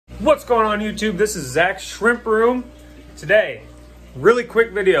What's going on YouTube? This is Zach's Shrimp Room. Today, really quick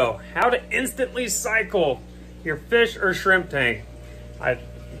video, how to instantly cycle your fish or shrimp tank. I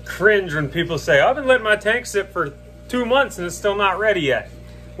cringe when people say, I've been letting my tank sit for 2 months and it's still not ready yet.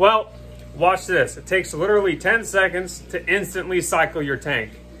 Well, watch this. It takes literally 10 seconds to instantly cycle your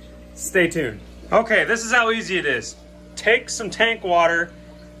tank. Stay tuned. Okay, this is how easy it is. Take some tank water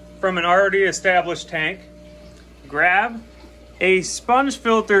from an already established tank, grab a sponge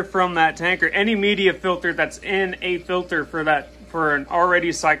filter from that tank or any media filter that's in a filter for an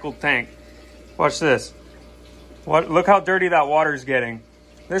already cycled tank. Watch this. Look how dirty that water is getting.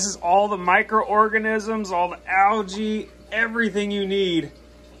 This is all the microorganisms, all the algae, everything you need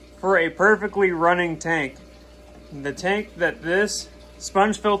for a perfectly running tank. The tank that this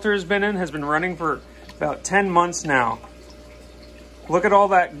sponge filter has been in has been running for about 10 months now. Look at all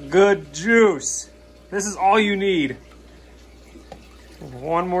that good juice. This is all you need.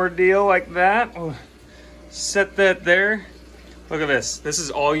 One more deal like that. Set that there. Look at this. This is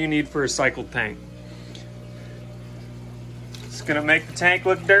all you need for a cycled tank. It's gonna make the tank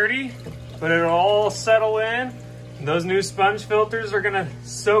look dirty, but it'll all settle in. Those new sponge filters are gonna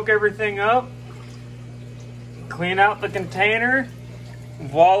soak everything up. Clean out the container.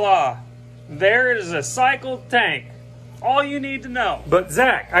 Voila. There is a cycled tank. All you need to know. But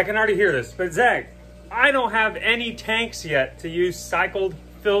Zach, I can already hear this, but Zach, I don't have any tanks yet to use cycled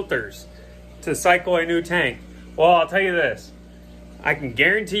filters to cycle a new tank. Well, I'll tell you this. I can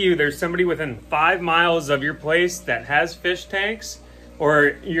guarantee you there's somebody within 5 miles of your place that has fish tanks,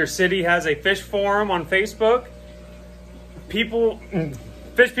 or your city has a fish forum on Facebook.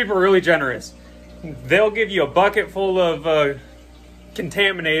 Fish people are really generous. They'll give you a bucket full of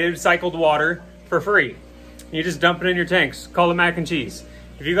contaminated cycled water for free. You just dump it in your tanks. Call it mac and cheese.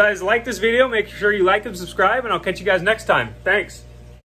 If you guys like this video, make sure you like and subscribe, and I'll catch you guys next time. Thanks.